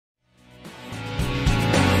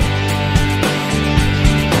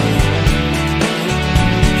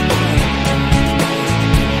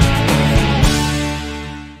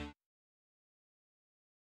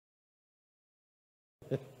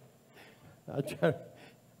I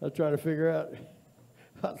was trying to figure out.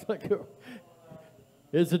 I was like,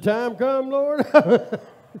 is the time come, Lord?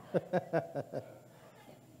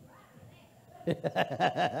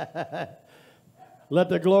 Let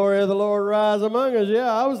the glory of the Lord rise among us.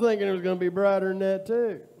 Yeah, I was thinking it was going to be brighter than that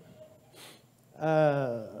too.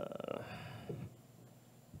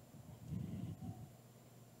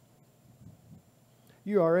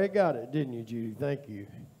 You already got it, didn't you, Judy? Thank you.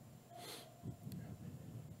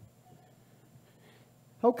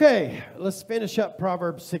 Okay, let's finish up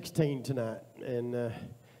Proverbs 16 tonight. And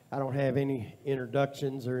I don't have any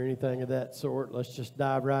introductions or anything of that sort. Let's just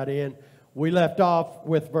dive right in. We left off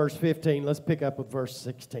with verse 15. Let's pick up with verse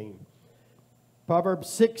 16. Proverbs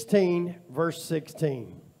 16, verse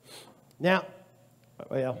 16. Now,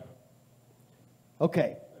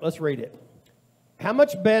 okay, let's read it. How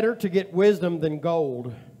much better to get wisdom than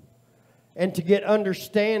gold, and to get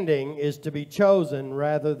understanding is to be chosen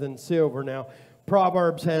rather than silver. Now,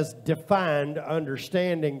 Proverbs has defined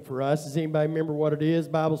understanding for us. Does anybody remember what it is,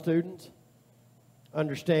 Bible students?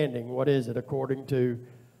 Understanding, what is it according to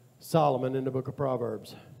Solomon in the book of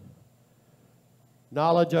Proverbs?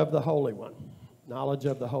 Knowledge of the Holy One. Knowledge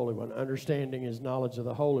of the Holy One. Understanding is knowledge of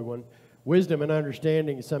the Holy One. Wisdom and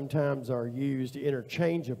understanding sometimes are used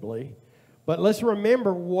interchangeably. But let's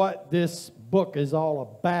remember what this book is all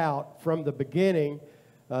about from the beginning.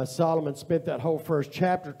 Solomon spent that whole first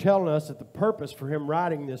chapter telling us that the purpose for him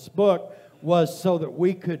writing this book was so that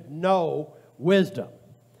we could know wisdom.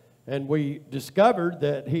 And we discovered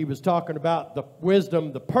that he was talking about the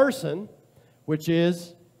wisdom, the person, which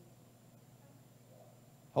is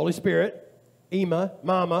Holy Spirit, Ema,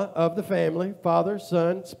 Mama of the family, Father,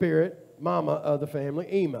 Son, Spirit, Mama of the family,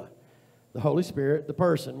 Ema. The Holy Spirit, the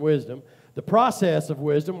person, wisdom. The process of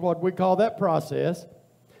wisdom, what do we call that process?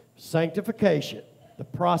 Sanctification. The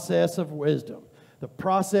process of wisdom. The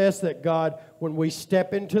process that God, when we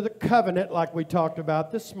step into the covenant like we talked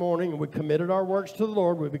about this morning and we committed our works to the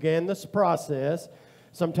Lord, we began this process.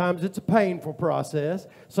 Sometimes it's a painful process.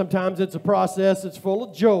 Sometimes it's a process that's full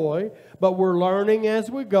of joy. But we're learning as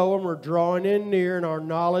we go and we're drawing in near, and our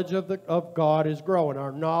knowledge of God is growing.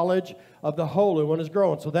 Our knowledge of the Holy One is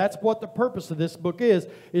growing. So that's what the purpose of this book is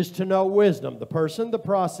to know wisdom. The person, the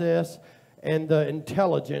process, and the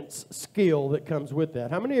intelligence, skill that comes with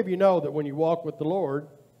that. How many of you know that when you walk with the Lord,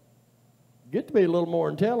 you get to be a little more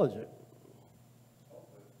intelligent?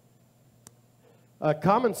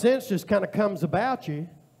 Common sense just kind of comes about you.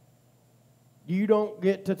 You don't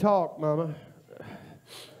get to talk, Mama.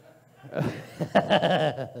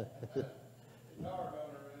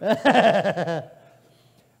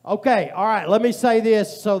 Okay, all right, let me say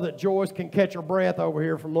this so that Joyce can catch her breath over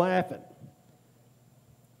here from laughing.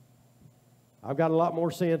 I've got a lot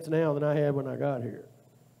more sense now than I had when I got here.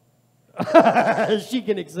 She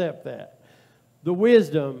can accept that. The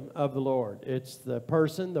wisdom of the Lord. It's the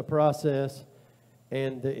person, the process,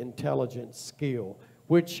 and the intelligence skill,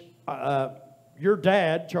 which your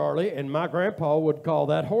dad, Charlie, and my grandpa would call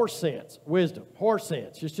that horse sense, wisdom, horse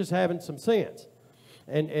sense. It's just having some sense.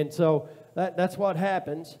 And so that's what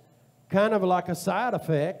happens, kind of like a side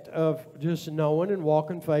effect of just knowing and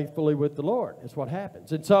walking faithfully with the Lord. That's what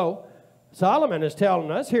happens. And so Solomon is telling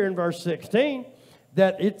us here in verse 16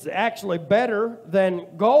 that it's actually better than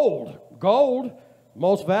gold. Gold,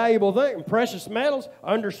 most valuable thing, precious metals.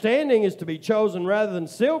 Understanding is to be chosen rather than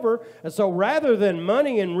silver. And so rather than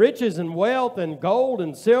money and riches and wealth and gold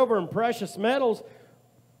and silver and precious metals,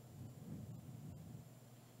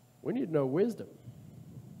 we need to know wisdom.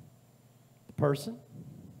 The person,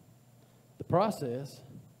 the process,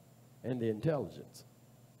 and the intelligence.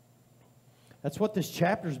 That's what this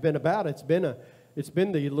chapter's been about. It's been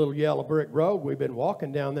the little yellow brick road. We've been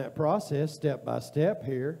walking down that process step by step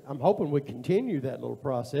here. I'm hoping we continue that little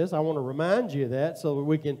process. I want to remind you of that so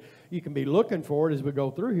that you can be looking for it as we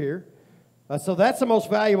go through here. So that's the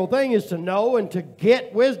most valuable thing, is to know and to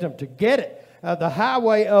get wisdom, to get it. The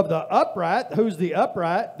highway of the upright. Who's the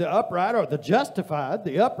upright? The upright are the justified.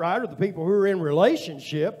 The upright are the people who are in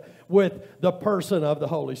relationship with the person of the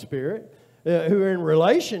Holy Spirit. Who are in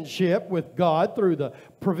relationship with God through the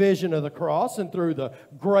provision of the cross and through the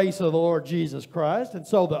grace of the Lord Jesus Christ. And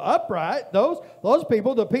so the upright, those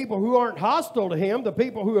people, the people who aren't hostile to Him, the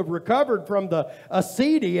people who have recovered from the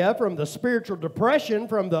acedia, from the spiritual depression,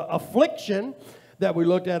 from the affliction that we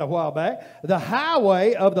looked at a while back. The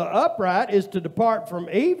highway of the upright is to depart from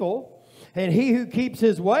evil And he who keeps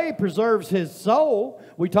his way preserves his soul.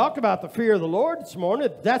 We talked about the fear of the Lord this morning.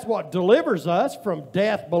 That's what delivers us from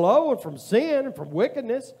death below and from sin and from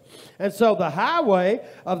wickedness. And so the highway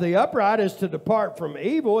of the upright is to depart from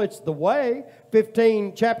evil. It's the way.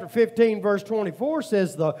 Chapter 15, verse 24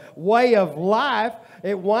 says the way of life,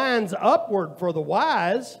 it winds upward for the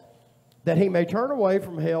wise, that he may turn away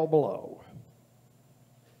from hell below.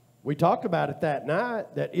 We talked about it that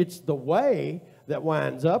night, that it's the way that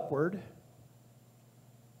winds upward.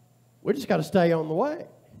 We just got to stay on the way.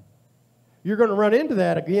 You're going to run into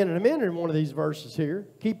that again in a minute in one of these verses here.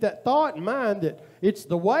 Keep that thought in mind that it's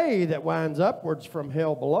the way that winds upwards from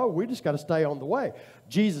hell below. We just got to stay on the way.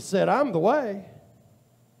 Jesus said, I'm the way.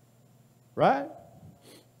 Right?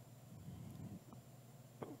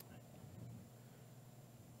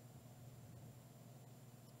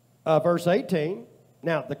 Verse 18.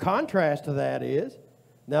 Now, the contrast to that is,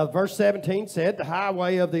 now verse 17 said, the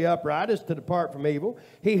highway of the upright is to depart from evil.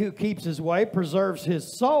 He who keeps his way preserves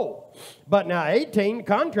his soul. But now 18,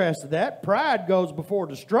 contrast to that, pride goes before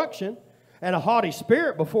destruction, and a haughty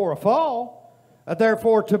spirit before a fall.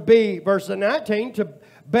 Therefore, to be, verse 19,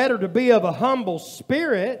 better to be of a humble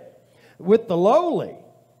spirit with the lowly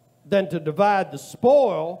than to divide the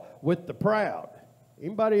spoil with the proud.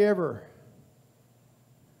 Anybody ever...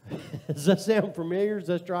 Does that sound familiar? Does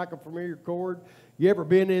that strike a familiar chord? You ever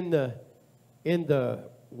been in the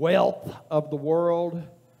wealth of the world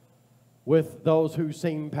with those who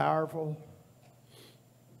seem powerful?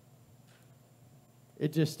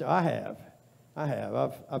 I have.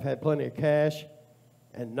 I've had plenty of cash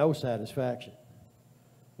and no satisfaction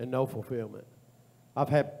and no fulfillment. I've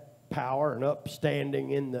had power and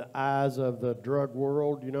upstanding in the eyes of the drug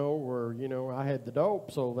world, where, I had the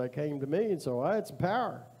dope, so they came to me, and so I had some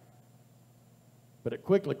power. But it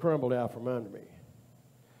quickly crumbled out from under me.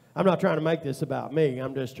 I'm not trying to make this about me.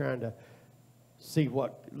 I'm just trying to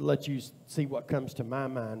let you see what comes to my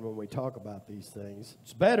mind when we talk about these things.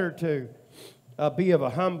 It's better to be of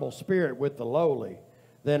a humble spirit with the lowly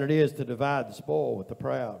than it is to divide the spoil with the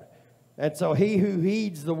proud. And so he who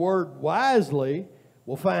heeds the word wisely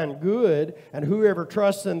will find good, and whoever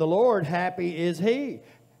trusts in the Lord, happy is he.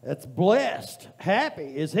 That's blessed.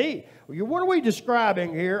 Happy is he. What are we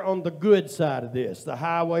describing here on the good side of this? The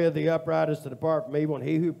highway of the upright is to depart from evil, and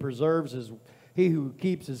he who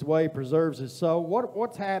keeps his way preserves his soul.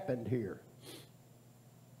 What's happened here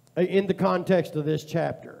in the context of this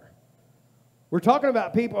chapter? We're talking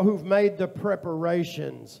about people who've made the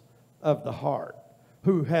preparations of the heart,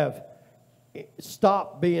 who have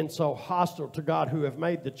stopped being so hostile to God, who have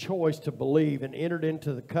made the choice to believe and entered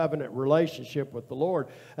into the covenant relationship with the Lord.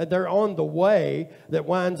 And they're on the way that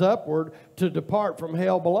winds upward to depart from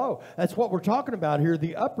hell below. That's what we're talking about here,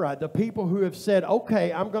 the upright, the people who have said,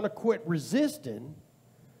 okay, I'm going to quit resisting.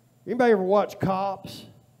 Anybody ever watch Cops?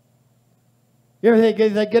 You know, they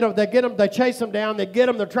get them, they chase them down, they get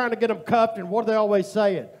them, they're trying to get them cuffed, and what are they always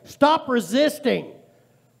saying? Stop resisting.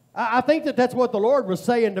 I think that's what the Lord was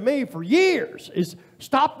saying to me for years, is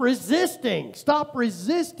stop resisting. Stop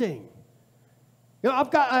resisting.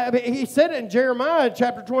 He said it in Jeremiah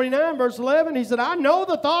chapter 29, verse 11. He said, I know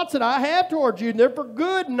the thoughts that I have towards you, and they're for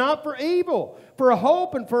good and not for evil, for a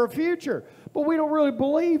hope and for a future. But we don't really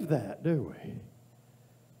believe that, do we?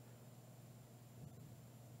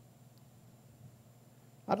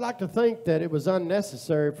 I'd like to think that it was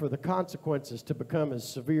unnecessary for the consequences to become as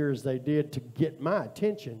severe as they did to get my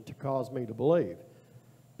attention to cause me to believe.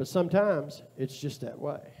 But sometimes it's just that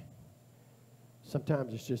way.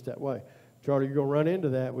 Sometimes it's just that way. Charlie, you're going to run into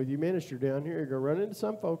that with your ministry down here. You're going to run into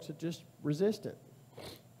some folks that just resist it.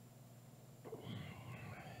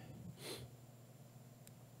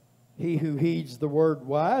 He who heeds the word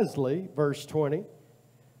wisely, verse 20,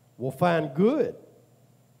 will find good.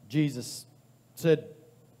 Jesus said,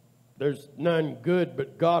 there's none good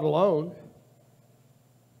but God alone.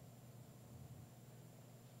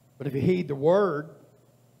 But if you heed the word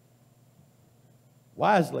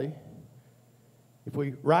wisely, if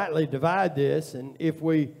we rightly divide this, and if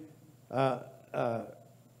we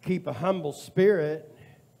keep a humble spirit,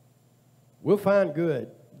 we'll find good.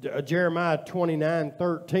 Jeremiah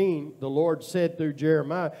 29:13, the Lord said through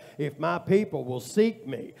Jeremiah, if my people will seek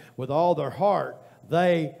me with all their heart,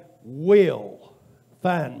 they will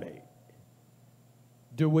find me.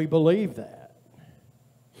 Do we believe that?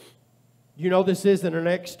 You know, this isn't an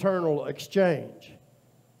external exchange.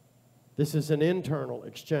 This is an internal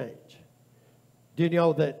exchange. Do you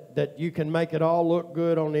know that you can make it all look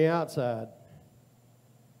good on the outside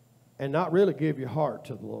and not really give your heart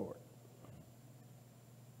to the Lord?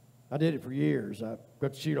 I did it for years.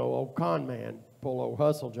 But, old con man pull a old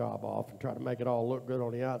hustle job off and try to make it all look good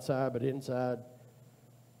on the outside, but inside,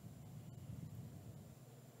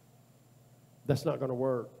 that's not going to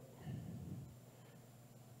work.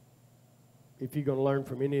 If you're going to learn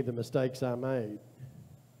from any of the mistakes I made,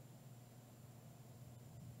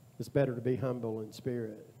 it's better to be humble in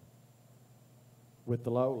spirit with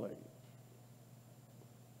the lowly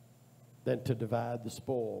than to divide the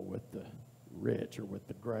spoil with the rich or with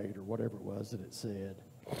the great or whatever it was that it said.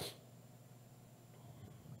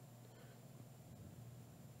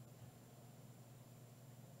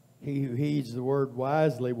 He who heeds the word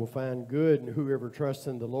wisely will find good, and whoever trusts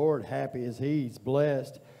in the Lord, happy is he, he's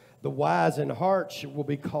blessed. The wise in heart will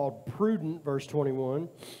be called prudent, verse 21.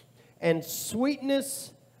 And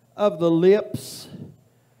sweetness of the lips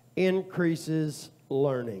increases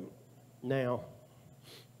learning. Now,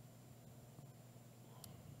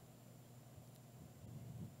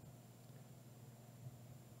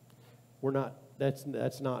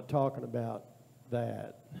 that's not talking about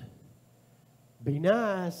that. Be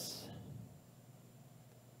nice.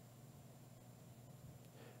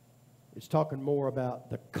 It's talking more about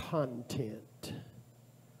the content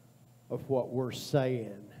of what we're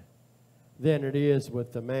saying than it is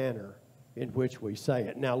with the manner in which we say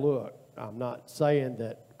it. Now look, I'm not saying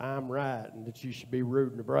that I'm right and that you should be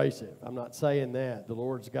rude and abrasive. I'm not saying that. The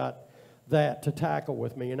Lord's got that to tackle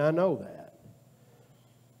with me, and I know that.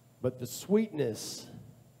 But the sweetness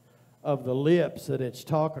of the lips that it's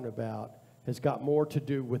talking about has got more to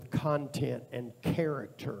do with content and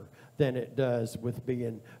character than it does with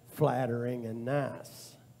being flattering and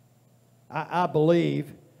nice. I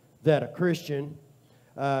believe that a Christian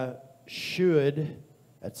should,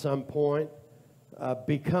 at some point,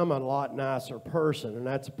 become a lot nicer person. And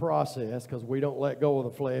that's a process, because we don't let go of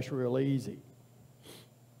the flesh real easy.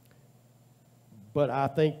 But I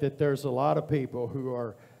think that there's a lot of people who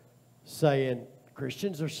are saying,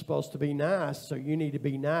 Christians are supposed to be nice, so you need to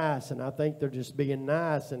be nice. And I think they're just being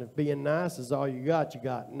nice. And if being nice is all you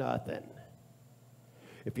got nothing.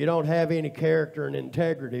 If you don't have any character and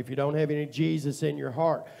integrity, if you don't have any Jesus in your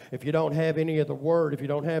heart, if you don't have any of the Word, if you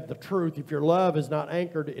don't have the truth, if your love is not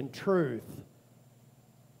anchored in truth,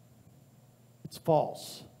 it's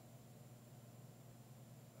false.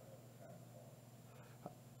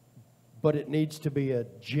 But it needs to be a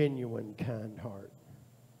genuine kind heart.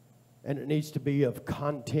 And it needs to be of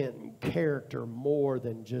content and character more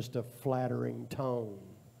than just a flattering tone.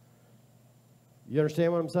 You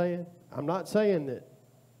understand what I'm saying? I'm not saying that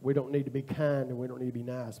we don't need to be kind and we don't need to be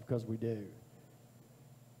nice, because we do.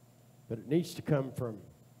 But it needs to come from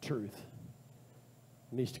truth.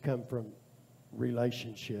 It needs to come from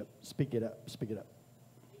relationship. Speak it up. Speak it up.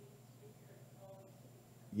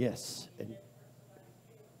 Yes. And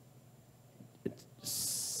it's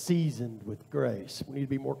seasoned with grace. We need to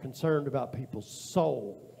be more concerned about people's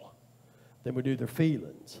soul than we do their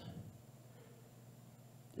feelings.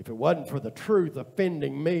 If it wasn't for the truth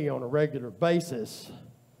offending me on a regular basis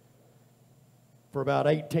for about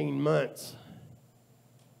 18 months,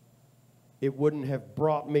 it wouldn't have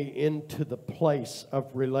brought me into the place of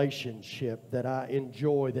relationship that I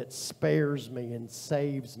enjoy, that spares me and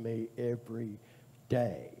saves me every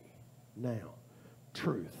day. Now,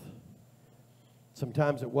 truth.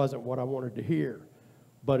 Sometimes it wasn't what I wanted to hear,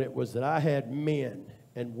 but it was that I had men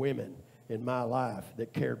and women in my life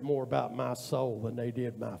that cared more about my soul than they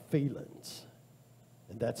did my feelings.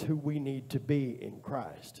 And that's who we need to be in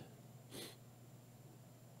Christ.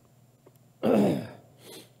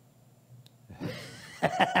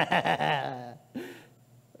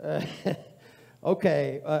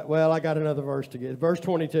 Okay, well, I got another verse to get. Verse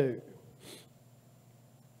 22.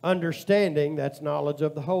 Understanding, that's knowledge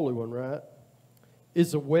of the Holy One, right?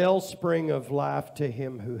 Is a wellspring of life to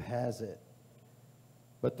him who has it.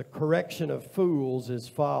 But the correction of fools is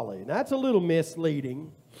folly. That's a little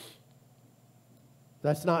misleading.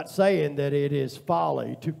 That's not saying that it is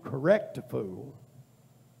folly to correct a fool.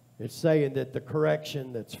 It's saying that the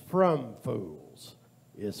correction that's from fools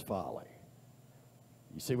is folly.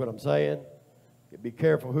 You see what I'm saying? Be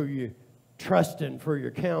careful who you trust in for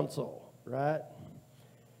your counsel, right?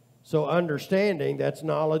 So understanding, that's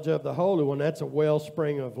knowledge of the Holy One. That's a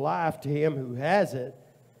wellspring of life to him who has it.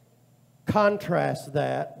 Contrast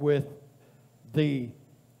that with the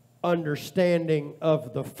understanding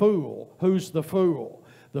of the fool. Who's the fool?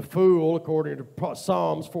 The fool, according to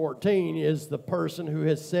Psalms 14, is the person who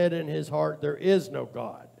has said in his heart, there is no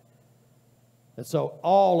God. And so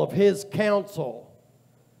all of his counsel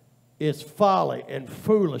is folly and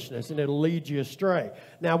foolishness, and it'll lead you astray.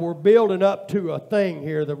 Now, we're building up to a thing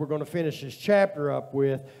here that we're going to finish this chapter up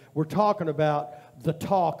with. We're talking about the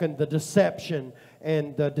talk and the deception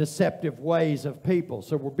and the deceptive ways of people.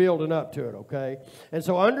 So we're building up to it, okay? And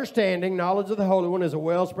so understanding, knowledge of the Holy One is a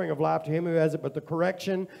wellspring of life to him who has it, but the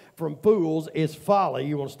correction from fools is folly.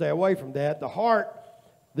 You want to stay away from that. The heart,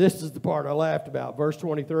 this is the part I laughed about, verse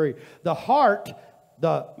 23. The heart,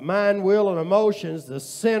 the mind, will, and emotions, the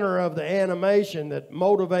center of the animation that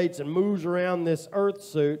motivates and moves around this earth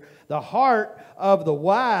suit, the heart of the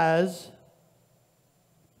wise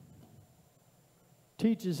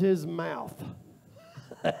teaches his mouth.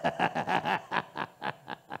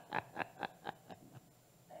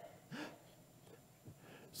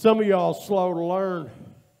 Some of y'all slow to learn.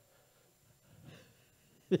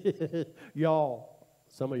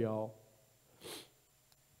 Some of y'all.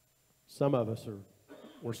 Some of us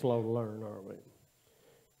we're slow to learn, aren't we?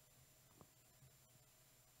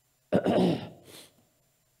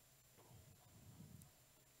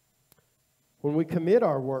 When we commit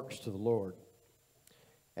our works to the Lord,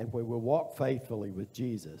 and when we walk faithfully with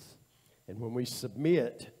Jesus, and when we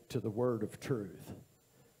submit to the word of truth,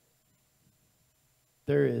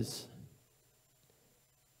 there is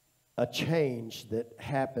a change that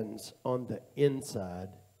happens on the inside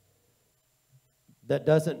that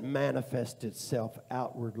doesn't manifest itself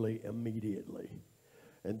outwardly immediately.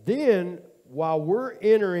 And then, while we're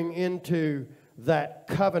entering into that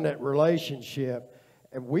covenant relationship,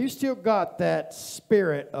 and we've still got that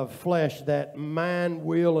spirit of flesh, that mind,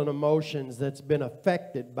 will, and emotions that's been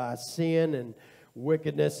affected by sin and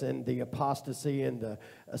wickedness and the apostasy and the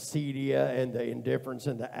acedia and the indifference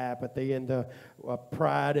and the apathy and the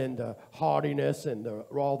pride and the haughtiness and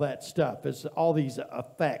all that stuff. It's all these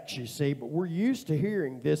effects, you see. But we're used to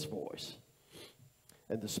hearing this voice.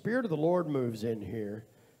 And the Spirit of the Lord moves in here.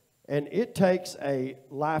 And it takes a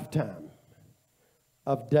lifetime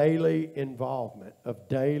of daily involvement, of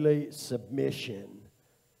daily submission,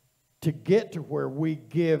 to get to where we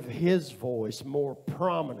give his voice more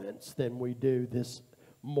prominence than we do this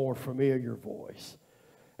more familiar voice.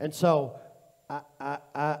 And so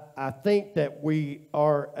I think that we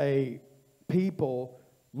are a people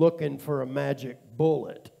looking for a magic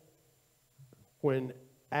bullet, when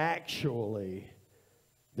actually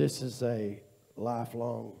this is a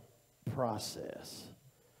lifelong process.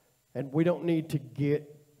 And we don't need to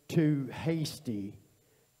get too hasty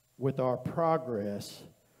with our progress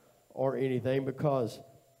or anything, because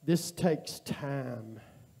this takes time.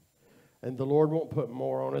 And the Lord won't put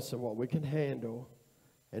more on us than what we can handle.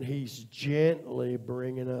 And he's gently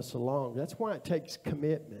bringing us along. That's why it takes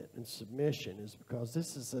commitment and submission, is because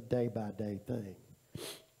this is a day-by-day thing.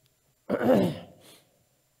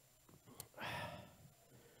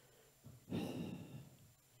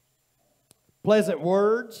 Pleasant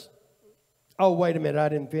words. Oh, wait a minute. I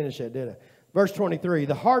didn't finish that, did I? Verse 23,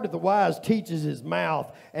 the heart of the wise teaches his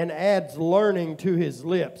mouth and adds learning to his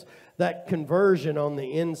lips. That conversion on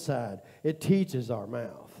the inside, it teaches our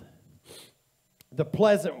mouth. The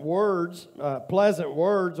pleasant words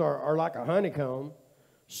are like a honeycomb,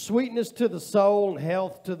 sweetness to the soul and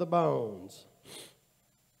health to the bones.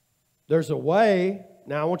 There's a way.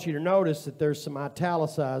 Now I want you to notice that there's some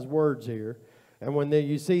italicized words here. And when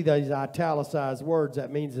you see these italicized words,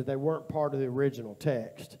 that means that they weren't part of the original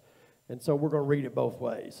text. And so we're going to read it both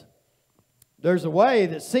ways. There's a way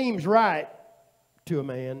that seems right to a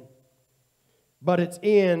man, but its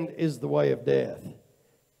end is the way of death.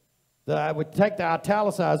 I would take the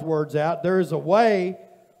italicized words out. There is a way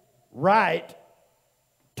right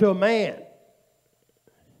to a man.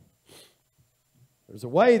 There's a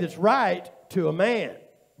way that's right to a man,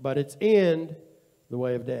 but its end the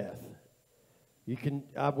way of death. You can.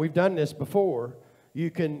 We've done this before. You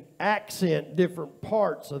can accent different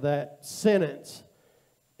parts of that sentence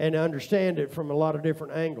and understand it from a lot of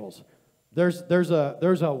different angles. There's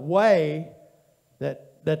a way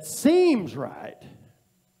that seems right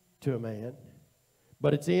to a man,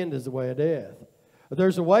 but its end is the way of death.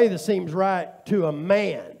 There's a way that seems right to a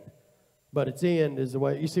man, but its end is the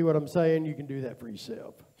way. You see what I'm saying? You can do that for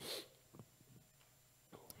yourself.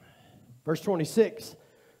 Verse 26,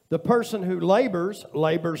 the person who labors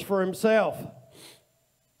for himself,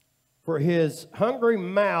 for his hungry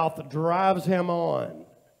mouth drives him on.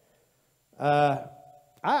 I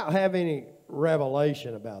don't have any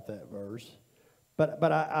revelation about that verse,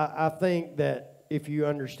 but I think that if you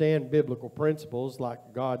understand biblical principles,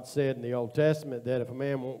 like God said in the Old Testament, that if a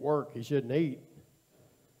man won't work, he shouldn't eat,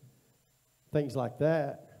 things like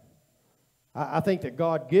that. I think that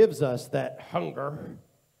God gives us that hunger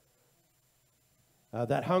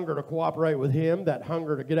to cooperate with him, that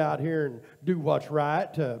hunger to get out here and do what's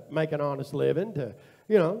right, to make an honest living, to,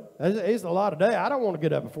 it's a lot of day. I don't want to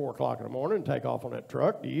get up at 4 o'clock in the morning and take off on that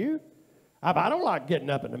truck, do you? I don't like getting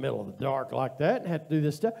up in the middle of the dark like that and have to do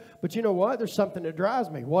this stuff. But you know what? There's something that drives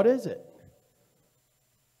me. What is it?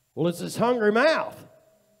 Well, it's this hungry mouth.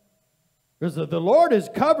 Because the Lord has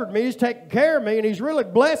covered me, He's taken care of me, and He's really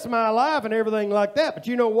blessed my life and everything like that. But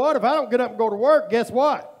you know what? If I don't get up and go to work, guess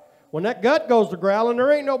what? When that gut goes to growling,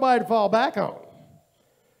 there ain't nobody to fall back on.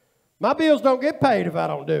 My bills don't get paid if I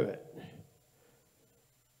don't do it.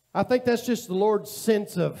 I think that's just the Lord's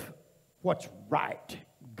sense of what's right.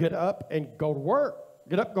 Get up and go to work.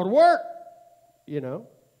 Get up and go to work. You know.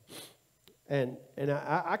 And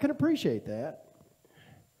I can appreciate that.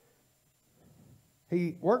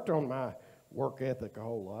 He worked on my work ethic a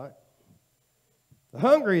whole lot. The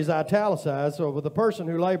hungry is italicized, so the person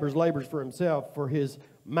who labors for himself, for his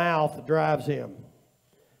mouth drives him.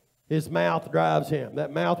 His mouth drives him.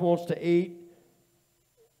 That mouth wants to eat.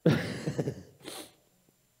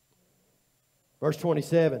 Verse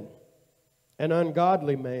 27, an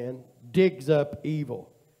ungodly man digs up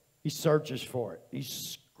evil. He searches for it. He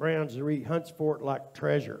scrounges, he hunts for it like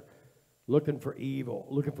treasure. Looking for evil,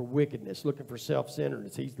 looking for wickedness, looking for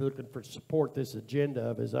self-centeredness. He's looking for support this agenda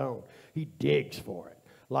of his own. He digs for it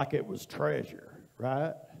like it was treasure,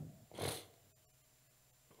 right?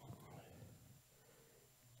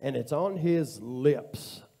 And it's on his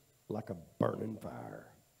lips like a burning fire.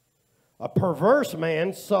 A perverse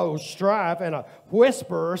man sows strife, and a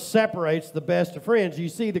whisperer separates the best of friends. You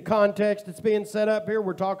see the context that's being set up here?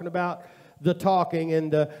 We're talking about the talking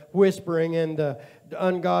and the whispering and the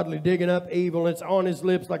ungodly digging up evil. It's on his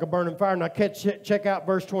lips like a burning fire. Now check out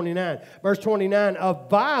verse 29. Verse 29, a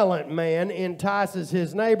violent man entices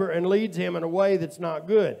his neighbor and leads him in a way that's not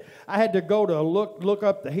good. I had to go to look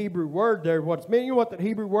up the Hebrew word there. What's meaning? You know what the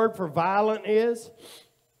Hebrew word for violent is?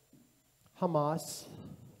 Hamas.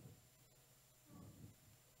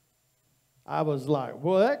 I was like,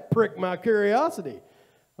 well, that pricked my curiosity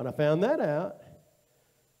when I found that out.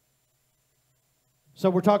 So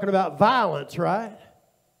we're talking about violence, right?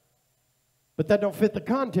 But that don't fit the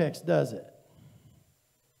context, does it?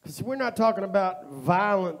 Because we're not talking about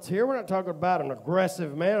violence here. We're not talking about an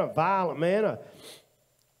aggressive man, a violent man.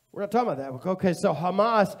 We're not talking about that. Okay, so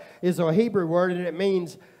Hamas is a Hebrew word, and it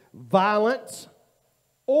means violence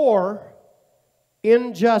or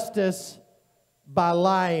injustice by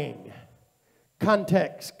lying.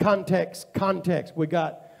 Context. We've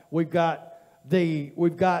got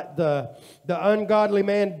the ungodly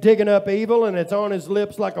man digging up evil, and it's on his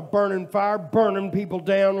lips like a burning fire, burning people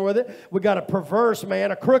down with it. We got a perverse man,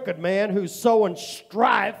 a crooked man who's sowing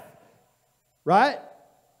strife, right?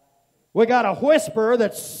 We got a whisperer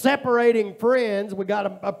that's separating friends. We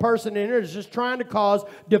got a person in here that's just trying to cause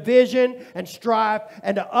division and strife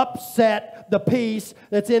and to upset the peace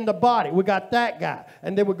that's in the body. We got that guy.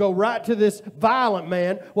 And then we go right to this violent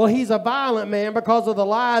man. Well, he's a violent man because of the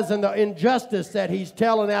lies and the injustice that he's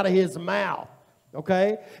telling out of his mouth.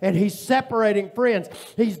 Okay? And he's separating friends.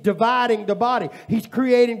 He's dividing the body. He's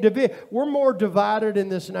creating division. We're more divided in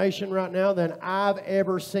this nation right now than I've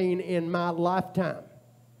ever seen in my lifetime.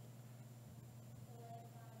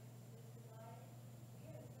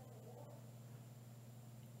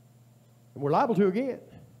 We're liable to again.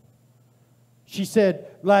 She said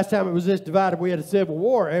last time it was this divided we had a civil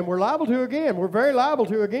war, and we're liable to again. We're very liable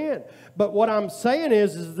to again. But what I'm saying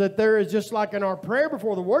is that there is, just like in our prayer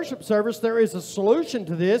before the worship service, there is a solution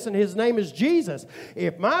to this, and His name is Jesus.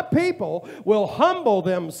 If my people will humble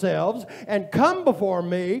themselves and come before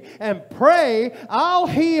me and pray, I'll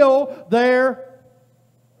heal their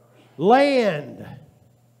land.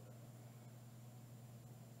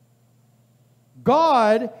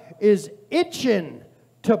 God is itching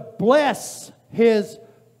to bless His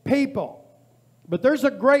people. But there's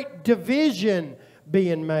a great division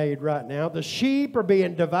being made right now. The sheep are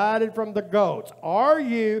being divided from the goats.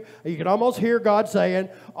 You can almost hear God saying,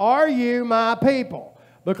 are you my people?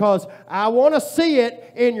 Because I want to see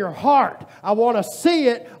it in your heart. I want to see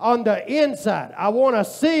it on the inside. I want to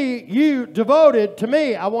see you devoted to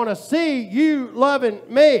me. I want to see you loving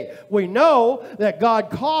me. We know that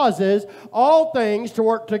God causes all things to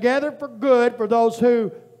work together for good for those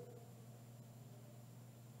who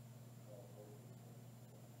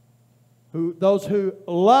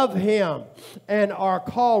love Him and are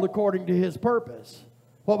called according to His purpose.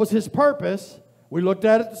 What was His purpose? We looked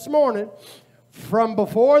at it this morning. from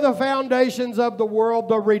before the foundations of the world,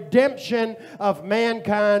 the redemption of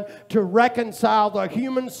mankind to reconcile the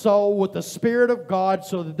human soul with the Spirit of God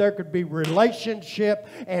so that there could be relationship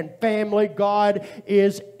and family. God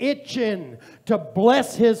is itching to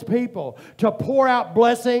bless His people, to pour out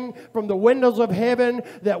blessing from the windows of heaven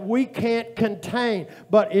that we can't contain.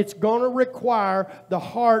 But it's going to require the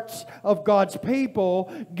hearts of God's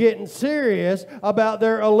people getting serious about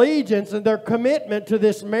their allegiance and their commitment to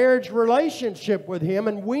this marriage relationship with Him.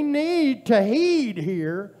 And we need to heed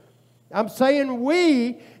here. I'm saying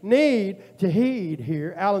we need to heed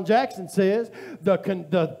here. Alan Jackson says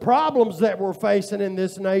the problems that we're facing in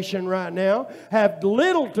this nation right now have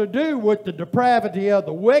little to do with the depravity of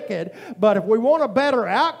the wicked, but if we want a better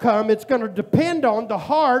outcome, it's going to depend on the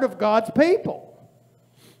heart of God's people.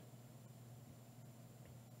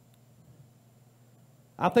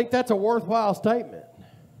 I think that's a worthwhile statement.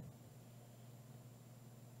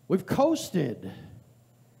 We've coasted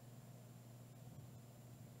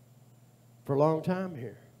for a long time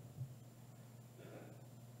here.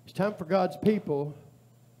 It's time for God's people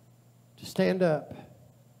to stand up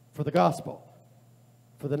for the gospel,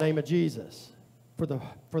 for the name of Jesus, for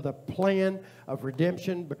the plan of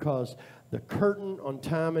redemption, because the curtain on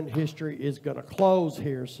time and history is going to close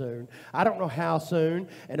here soon. I don't know how soon,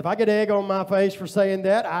 and if I get egg on my face for saying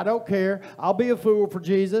that, I don't care. I'll be a fool for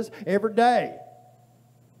Jesus every day.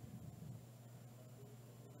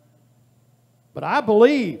 But I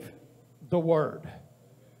believe the Word.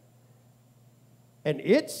 And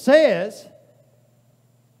it says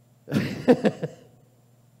that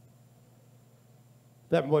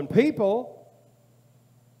when people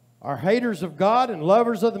are haters of God and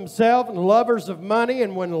lovers of themselves and lovers of money,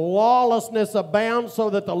 and when lawlessness abounds so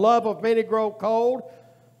that the love of many grow cold,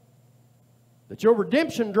 that your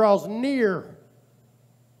redemption draws near.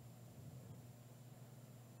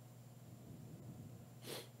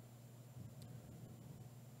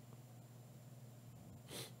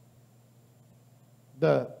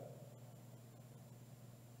 The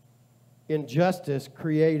injustice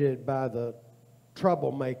created by the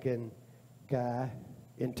troublemaking guy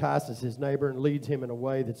entices his neighbor and leads him in a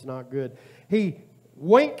way that's not good. He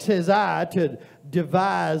winks his eye to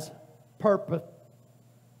devise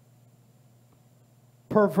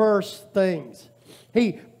perverse things.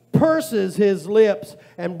 He purses his lips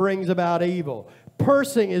and brings about evil.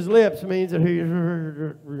 Pursing his lips means that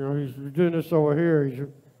he's doing this over here.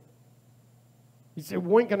 He's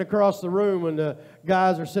winking across the room when the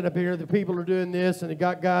guys are sitting up here, the people are doing this, and they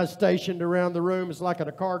got guys stationed around the room. It's like at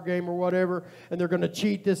a card game or whatever, and they're going to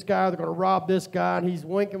cheat this guy, they're going to rob this guy, and he's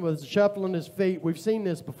winking with shuffling his feet. We've seen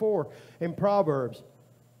this before in Proverbs.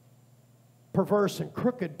 Perverse and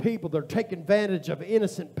crooked people, they're taking advantage of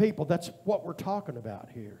innocent people. That's what we're talking about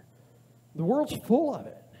here. The world's full of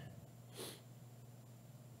it.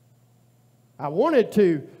 I wanted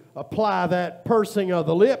to apply that pursing of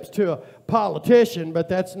the lips to a politician, but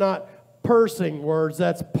that's not pursing words,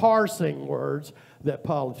 that's parsing words that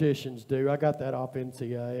politicians do. I got that off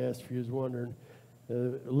NCIS, if you was wondering.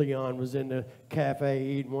 Leon was in the cafe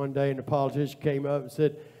eating one day, and the politician came up and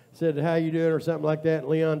said, how you doing, or something like that, and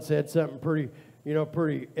Leon said something pretty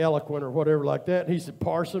eloquent or whatever like that, and he said,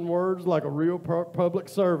 parsing words like a real public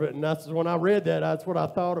servant, and that's when I read that, that's what I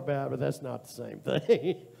thought about, but that's not the same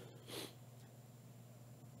thing.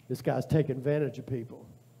 This guy's taking advantage of people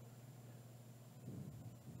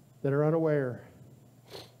that are unaware.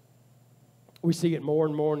 We see it more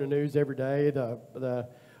and more in the news every day. The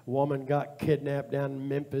woman got kidnapped down in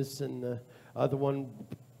Memphis, and the other one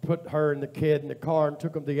put her and the kid in the car and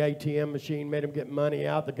took them to the ATM machine, made them get money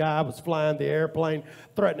out. The guy was flying the airplane,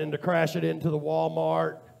 threatening to crash it into the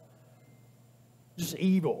Walmart. Just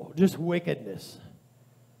evil, just wickedness.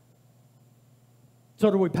 So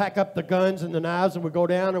do we pack up the guns and the knives and we go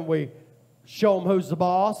down and we show them who's the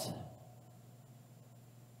boss?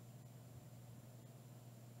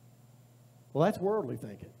 Well, that's worldly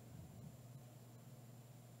thinking.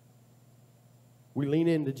 We lean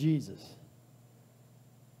into Jesus.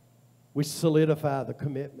 We solidify the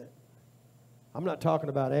commitment. I'm not talking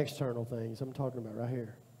about external things. I'm talking about right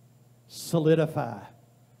here. Solidify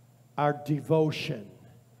our devotion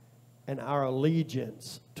and our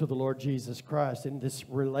allegiance to the Lord Jesus Christ in this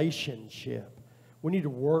relationship. We need to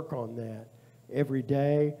work on that every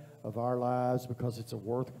day of our lives because it's a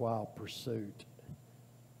worthwhile pursuit.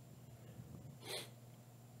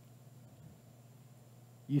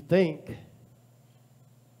 You think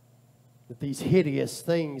that these hideous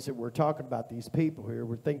things that we're talking about, these people here,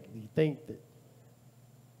 you think that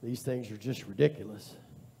these things are just ridiculous.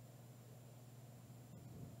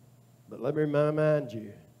 But let me remind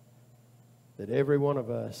you that every one of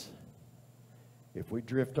us if we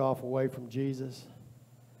drift off away from Jesus,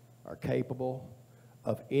 are capable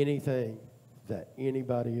of anything that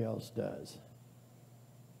anybody else does.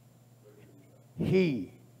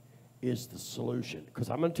 He is the solution. Because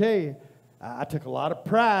I'm going to tell you, I took a lot of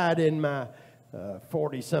pride in my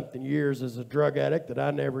 40-something years as a drug addict that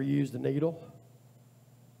I never used a needle.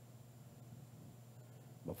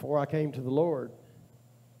 Before I came to the Lord,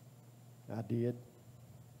 I did.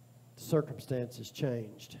 The circumstances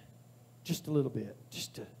changed just a little bit,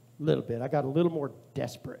 just a little bit. I got a little more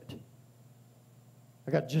desperate.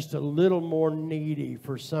 I got just a little more needy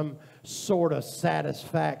for some sort of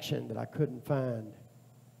satisfaction that I couldn't find.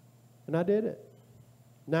 And I did it.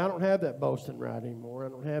 Now I don't have that boasting right anymore. I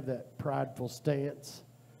don't have that prideful stance.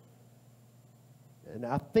 And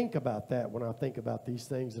I think about that when I think about these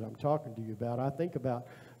things that I'm talking to you about. I think about,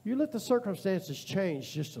 you let the circumstances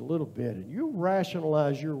change just a little bit, and you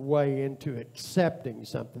rationalize your way into accepting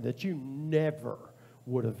something that you never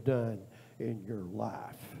would have done in your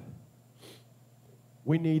life.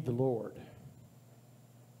 We need the Lord,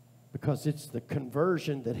 because it's the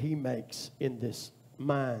conversion that He makes in this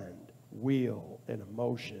mind, will, and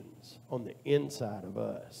emotions on the inside of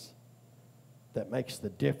us that makes the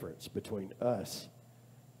difference between us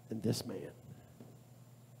and this man.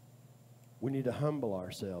 We need to humble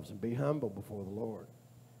ourselves and be humble before the Lord.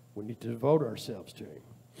 We need to devote ourselves to Him.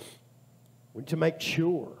 We need to make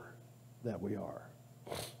sure that we are.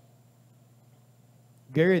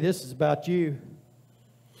 Gary, this is about you.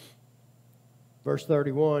 Verse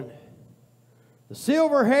 31. The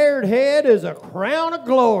silver-haired head is a crown of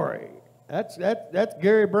glory. That's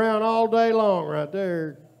Gary Brown all day long right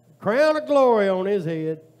there. Crown of glory on his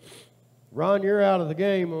head. Ron, you're out of the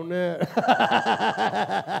game on that.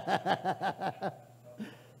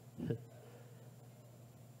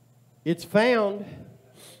 It's found.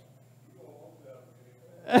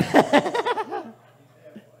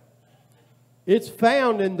 It's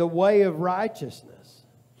found in the way of righteousness,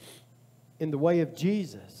 in the way of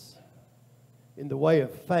Jesus, in the way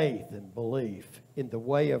of faith and belief, in the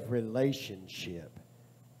way of relationship,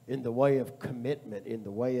 in the way of commitment, in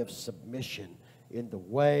the way of submission, in the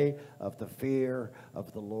way of the fear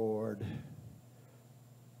of the Lord.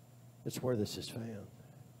 That's where this is found.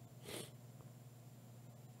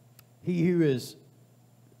 He who is,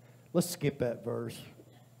 let's skip that verse.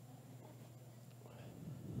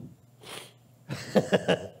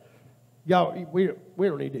 Y'all, we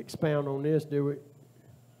don't need to expound on this, do we?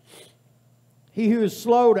 He who is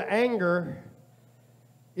slow to anger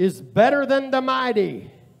is better than the mighty,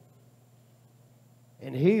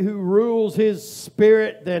 and he who rules his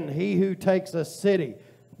spirit than he who takes a city.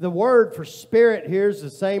 The word for spirit here is the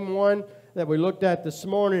same one that we looked at this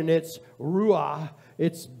morning. It's ruah.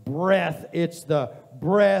 It's breath. It's the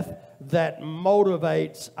breath that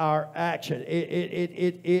motivates our action.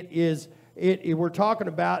 We're talking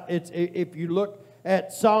about, if you look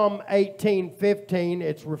at Psalm 18:15,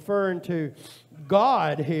 it's referring to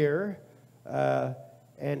God here.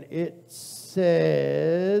 And it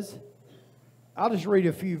says, I'll just read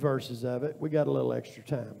a few verses of it. We got a little extra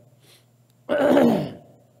time.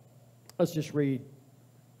 Let's just read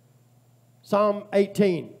Psalm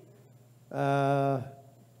 18. For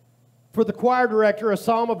the choir director, a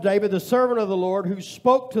psalm of David, the servant of the Lord, who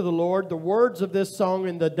spoke to the Lord the words of this song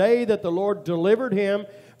in the day that the Lord delivered him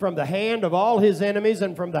from the hand of all his enemies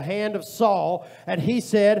and from the hand of Saul. And he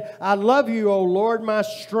said, I love you, O Lord, my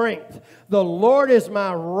strength. The Lord is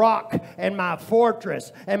my rock and my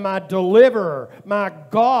fortress and my deliverer, my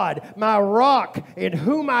God, my rock in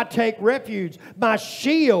whom I take refuge, my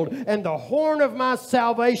shield and the horn of my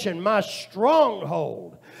salvation, my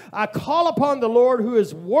stronghold. I call upon the Lord who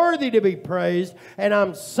is worthy to be praised, and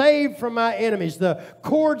I'm saved from my enemies. The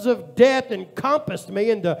cords of death encompassed me,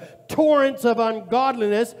 and the torrents of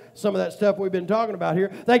ungodliness, some of that stuff we've been talking about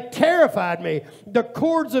here, they terrified me. The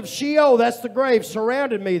cords of Sheol, that's the grave,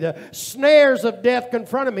 surrounded me. The snares of death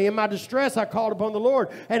confronted me. In my distress, I called upon the Lord,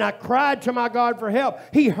 and I cried to my God for help.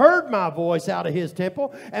 He heard my voice out of his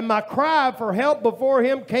temple, and my cry for help before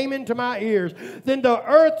him came into my ears. Then the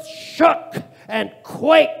earth shook and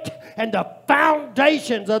quaked, and the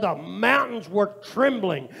foundations of the mountains were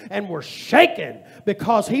trembling and were shaken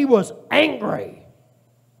because he was angry.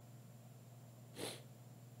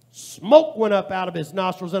 Smoke went up out of his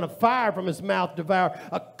nostrils, and a fire from his mouth devoured.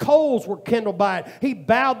 Coals were kindled by it. He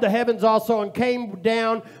bowed the heavens also and came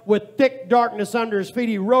down with thick darkness under his feet.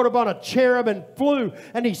 He rode upon a cherub and flew,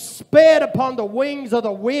 and he sped upon the wings of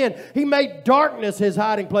the wind. He made darkness his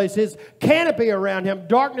hiding place, his canopy around him,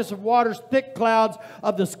 darkness of waters, thick clouds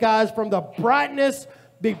of the skies. From the brightness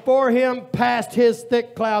Before him passed his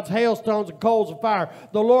thick clouds, hailstones, and coals of fire.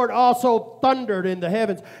 The Lord also thundered in the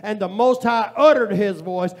heavens, and the Most High uttered his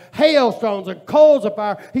voice, hailstones and coals of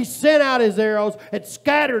fire. He sent out his arrows and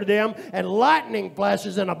scattered them, and lightning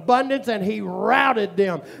flashes in abundance, and he routed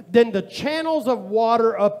them. Then the channels of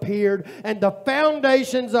water appeared, and the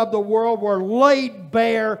foundations of the world were laid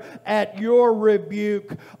bare at your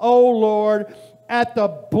rebuke, O Lord, at the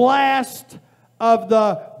blast of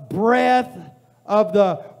the breath of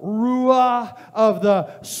the Ruah of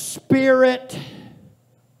the Spirit.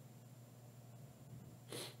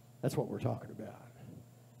 That's what we're talking about.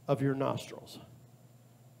 Of your nostrils.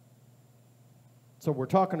 So we're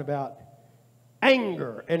talking about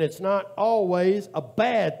anger, and it's not always a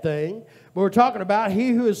bad thing. But we're talking about he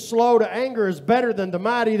who is slow to anger is better than the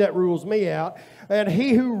mighty that rules me out. And he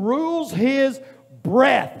who rules his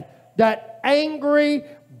breath, that angry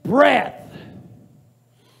breath,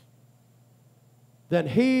 than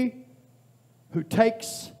he who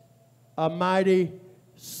takes a mighty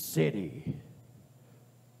city.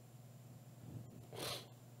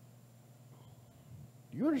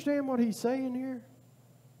 Do you understand what he's saying here?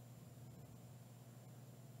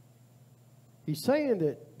 He's saying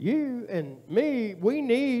that you and me, we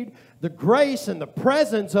need the grace and the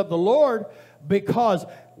presence of the Lord, because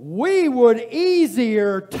we would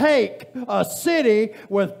easier take a city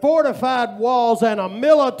with fortified walls and a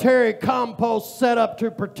military compost set up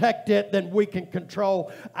to protect it than we can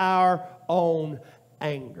control our own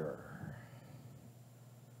anger.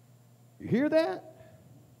 You hear that?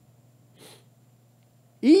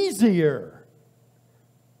 Easier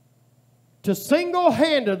to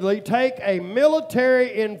single-handedly take a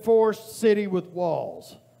military-enforced city with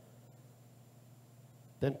walls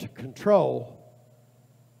than to control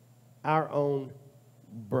our own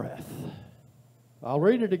breath. I'll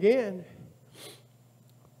read it again.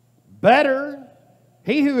 Better,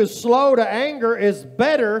 he who is slow to anger is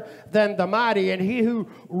better than the mighty, and he who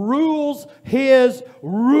rules his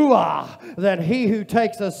ruah than he who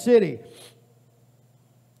takes a city.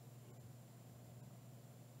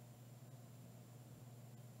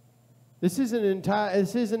 This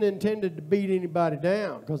isn't intended to beat anybody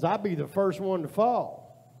down, because I'd be the first one to fall.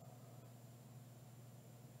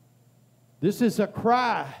 This is a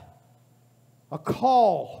cry, a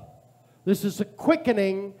call. This is a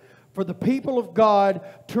quickening for the people of God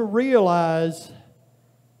to realize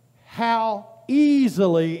how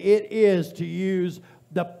easily it is to use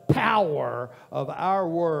the power of our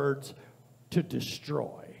words to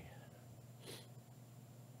destroy.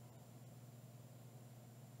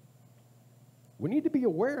 We need to be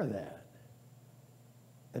aware of that.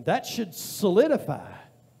 And that should solidify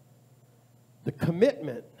the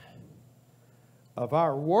commitment of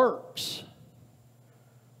our works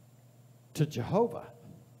to Jehovah,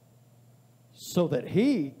 so that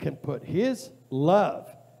he can put his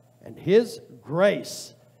love and his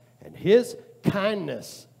grace and his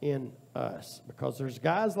kindness in us. Because there's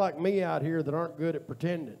guys like me out here that aren't good at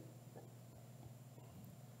pretending.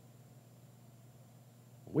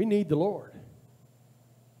 We need the Lord.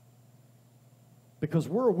 Because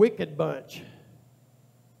we're a wicked bunch.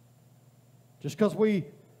 Just because we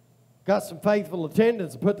got some faithful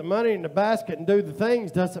attendants and put the money in the basket and do the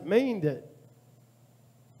things doesn't mean that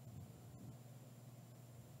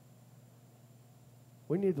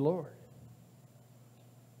we need the Lord.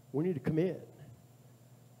 We need to commit.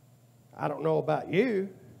 I don't know about you,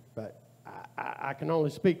 but I can only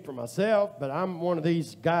speak for myself, but I'm one of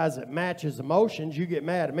these guys that matches emotions. You get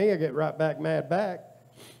mad at me, I get right back mad back.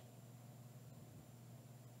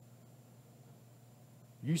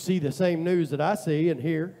 You see the same news that I see and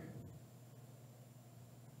hear.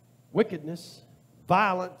 Wickedness,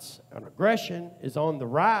 violence, and aggression is on the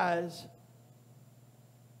rise.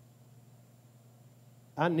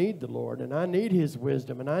 I need the Lord, and I need his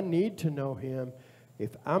wisdom, and I need to know him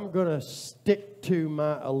if I'm going to stick to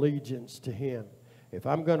my allegiance to him. If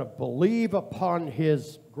I'm going to believe upon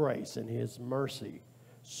his grace and his mercy,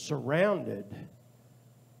 surrounded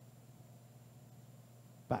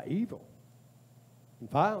by evil and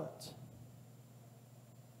violence.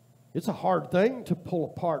 It's a hard thing to pull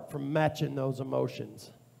apart from matching those emotions.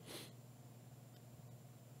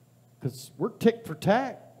 Because we're tick for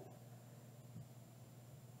tack.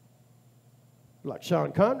 Like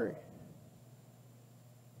Sean Connery.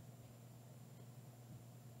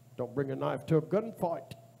 Don't bring a knife to a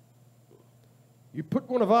gunfight. You put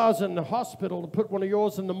one of ours in the hospital and put one of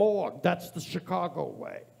yours in the morgue. That's the Chicago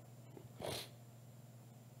way.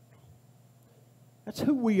 That's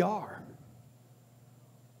who we are.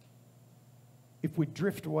 If we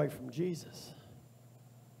drift away from Jesus.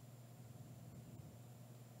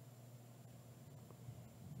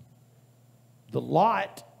 the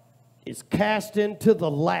lot is cast into the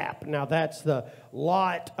lap. Now, that's the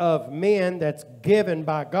lot of men that's given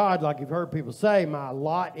by God. Like you've heard people say, my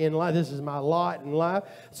lot in life. This is my lot in life.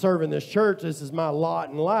 Serving this church, this is my lot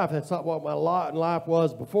in life. That's not what my lot in life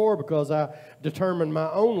was before, because I determined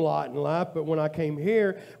my own lot in life. But when I came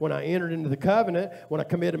here, when I entered into the covenant, when I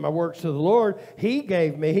committed my works to the Lord, He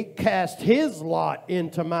cast His lot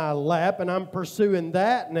into my lap, and I'm pursuing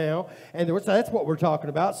that now. And that's what we're talking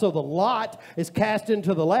about. So the lot is cast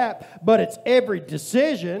into the lap, but it's every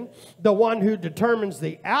decision, the one who determines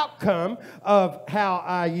the outcome of how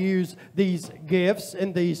I use these gifts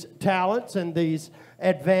and these talents and these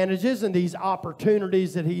advantages and these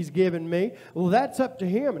opportunities that He's given me. Well, that's up to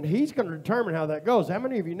Him, and He's going to determine how that goes. How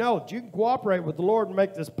many of you know that you can cooperate with the Lord and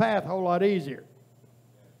make this path a whole lot easier?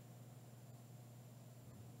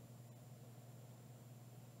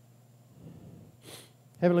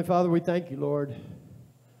 Heavenly Father, we thank You, Lord,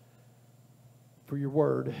 for Your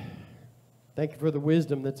word. Thank You for the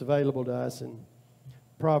wisdom that's available to us in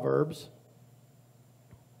Proverbs.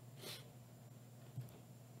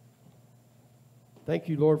 Thank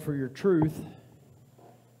You, Lord, for Your truth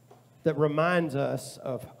that reminds us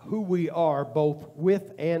of who we are, both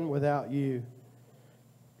with and without You.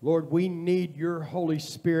 Lord, we need Your Holy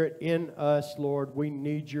Spirit in us, Lord. We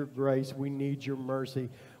need Your grace. We need Your mercy.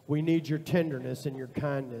 We need Your tenderness and Your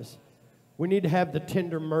kindness. We need to have the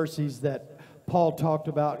tender mercies that Paul talked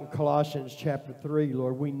about in Colossians chapter 3,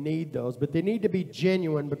 Lord. We need those, but they need to be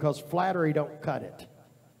genuine, because flattery don't cut it.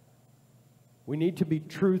 We need to be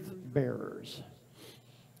truth bearers.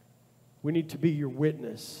 We need to be Your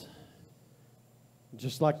witness.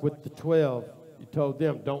 Just like with the 12, You told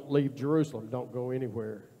them, don't leave Jerusalem, don't go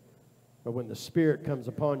anywhere. But when the Spirit comes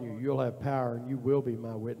upon you, you'll have power and you will be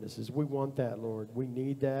my witnesses. We want that, Lord. We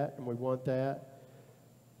need that and we want that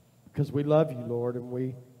because we love You, Lord, and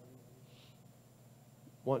we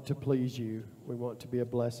want to please You. We want to be a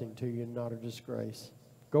blessing to You and not a disgrace.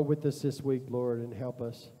 Go with us this week, Lord, and help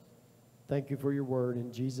us. Thank You for Your word.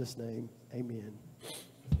 In Jesus' name, amen.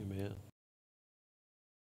 Amen.